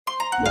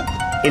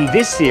In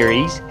this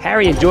series,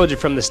 Harry and Georgia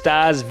from the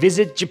Stars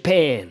visit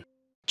Japan.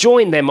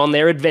 Join them on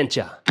their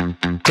adventure.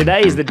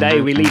 Today is the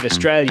day we leave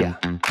Australia.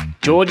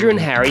 Georgia and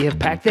Harry have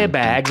packed their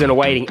bags and are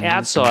waiting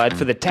outside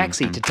for the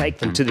taxi to take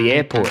them to the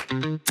airport.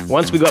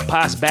 Once we got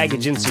past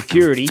baggage and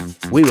security,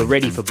 we were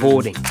ready for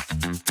boarding.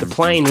 The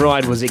plane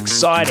ride was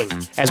exciting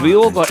as we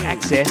all got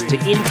access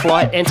to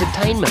in-flight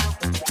entertainment.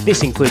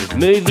 This included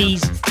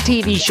movies,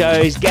 TV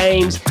shows,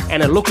 games,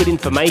 and a look at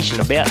information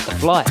about the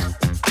flight.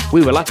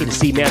 We were lucky to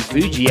see Mount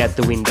Fuji out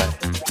the window.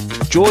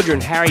 Georgia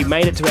and Harry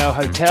made it to our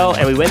hotel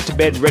and we went to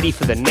bed ready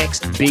for the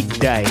next big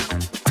day.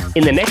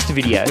 In the next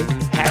video,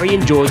 Harry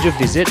and Georgia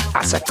visit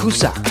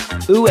Asakusa,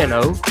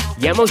 Ueno,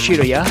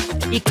 Yamoshiroya,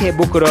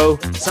 Ikebukuro,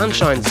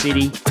 Sunshine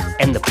City,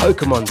 and the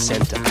Pokemon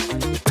Center.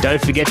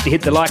 Don't forget to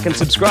hit the like and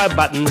subscribe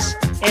buttons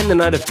and the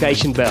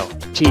notification bell.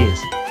 Cheers.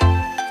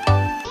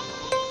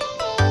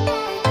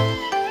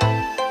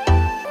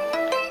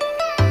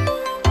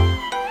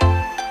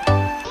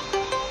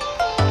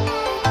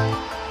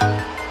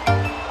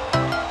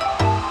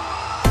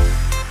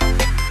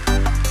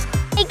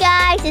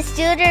 It's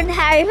Georgia and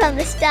Harry from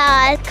the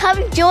Stars. Come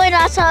join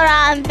us on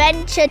our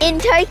adventure in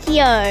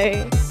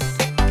Tokyo.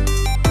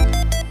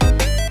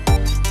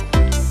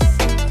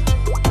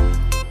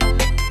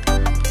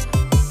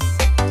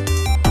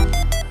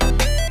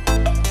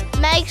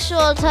 Make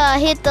sure to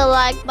hit the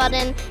like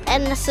button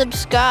and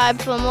subscribe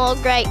for more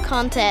great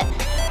content.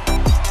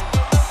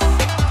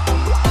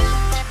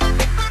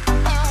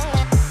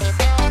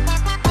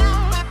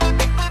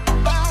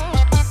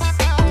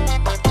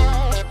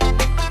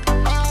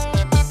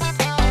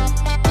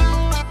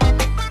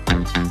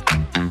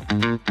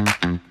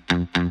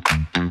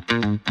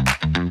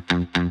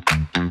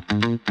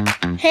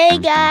 Hey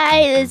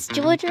guys, it's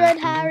Georgia and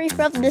Harry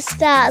from the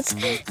Stars.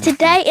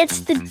 Today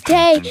it's the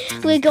day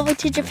we're going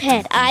to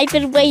Japan. I've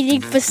been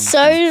waiting for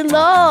so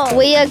long.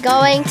 We are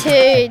going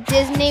to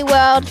Disney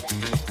World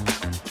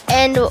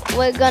and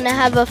we're gonna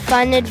have a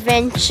fun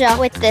adventure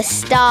with the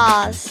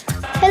stars.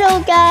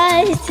 Hello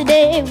guys,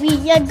 today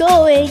we are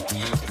going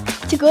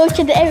to go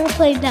to the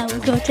airplane now. We're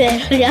going to the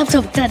airplane. I'm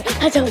so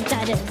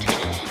excited.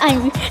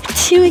 I'm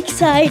too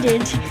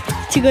excited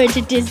to go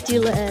to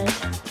Disneyland.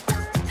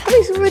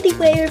 Harry's already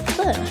wearing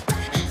fur.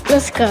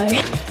 Let's go.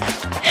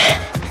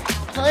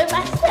 Follow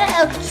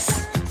myself.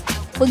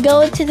 We're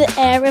going to the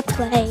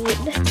airplane.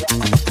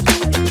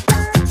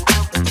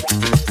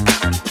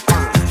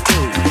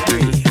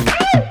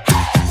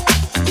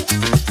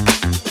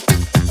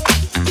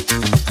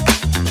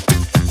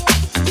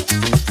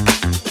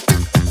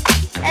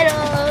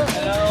 Hello.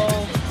 Hello.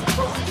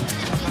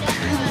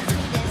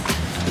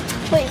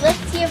 Wait, let's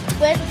see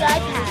where's the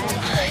iPad.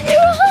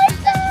 You're right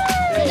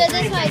there. No,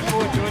 this way.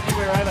 Georgia,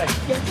 where are they?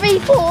 3,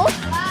 4.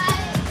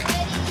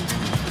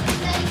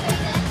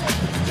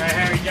 Okay,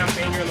 Harry, jump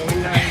in, you're on the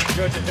window.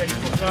 Georgia,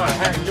 34. Oh,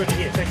 Harry, Georgia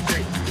here,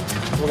 33.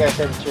 We'll go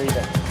 33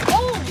 then.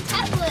 Oh, the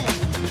tablet.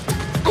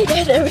 I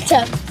don't know what's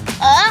up.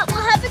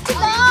 What happened to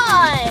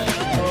mine?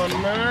 Oh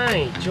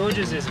no,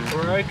 Georgia's is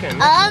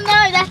broken. Oh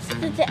no, that's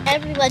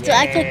everyone. Do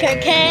I click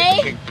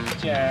OK? Good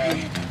job.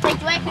 Wait,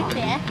 do I click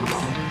there?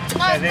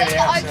 No, Yeah, there click they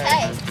are, OK.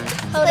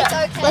 Hold on.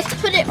 OK. Let's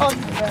put it on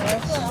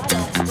first.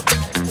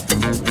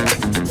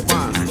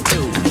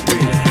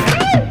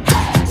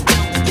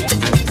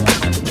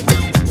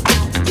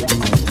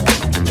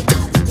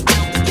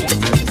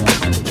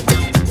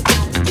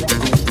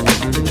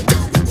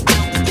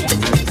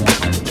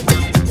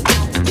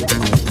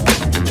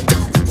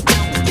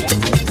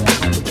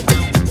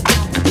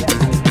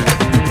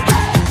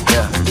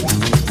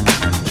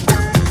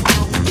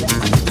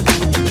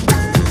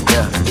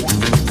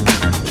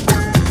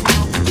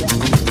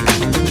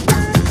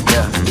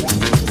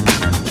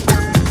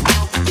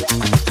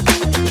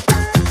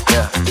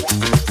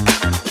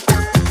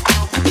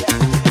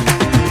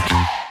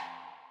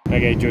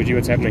 Okay, Georgie,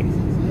 what's happening?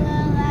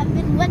 Well, I've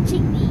been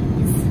watching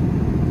these.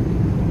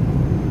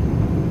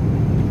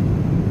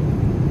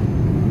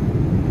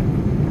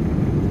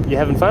 You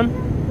having fun?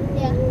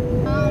 Yeah.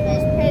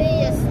 It's pretty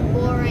just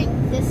boring,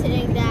 just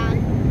sitting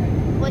down,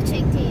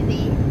 watching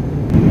TV.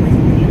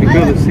 It'd be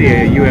cool to see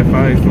a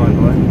UFO fly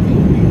by.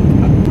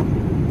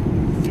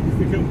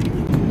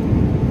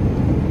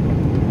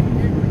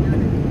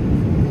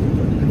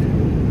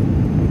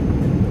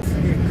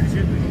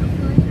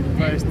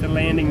 Close to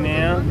landing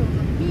now.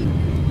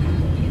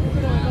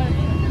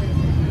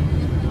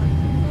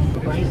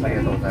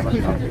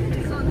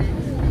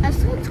 I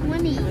saw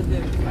 20.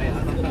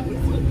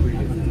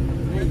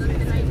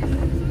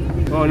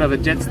 Oh, another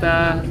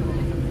Jetstar.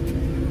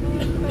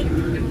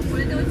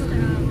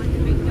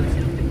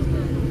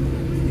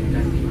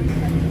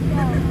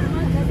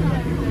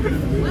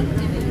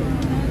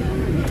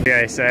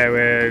 Okay, so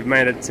we've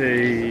made it to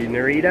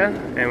Narita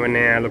and we're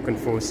now looking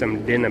for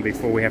some dinner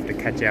before we have to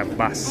catch our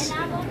bus. So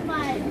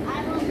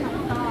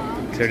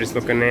we're just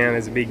looking now,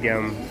 there's a big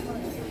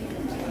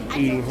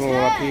eating hall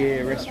up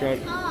here, a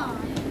restaurant.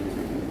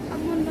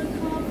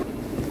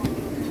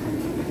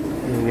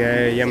 There we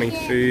go, yummy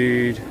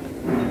food.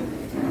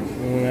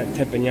 All that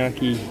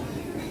teppanyaki.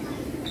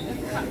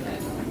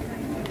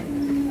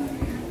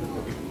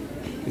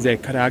 Is there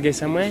karaage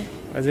somewhere?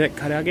 Is there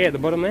karaage at the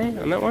bottom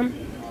there, on that one?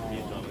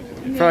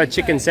 Fried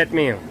chicken set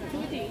meal.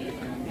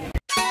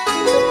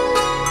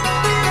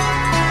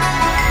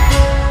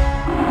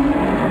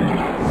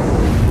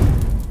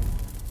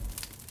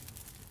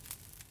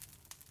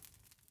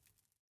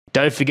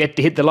 Don't forget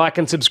to hit the like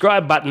and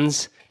subscribe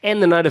buttons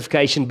and the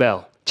notification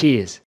bell.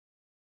 Cheers.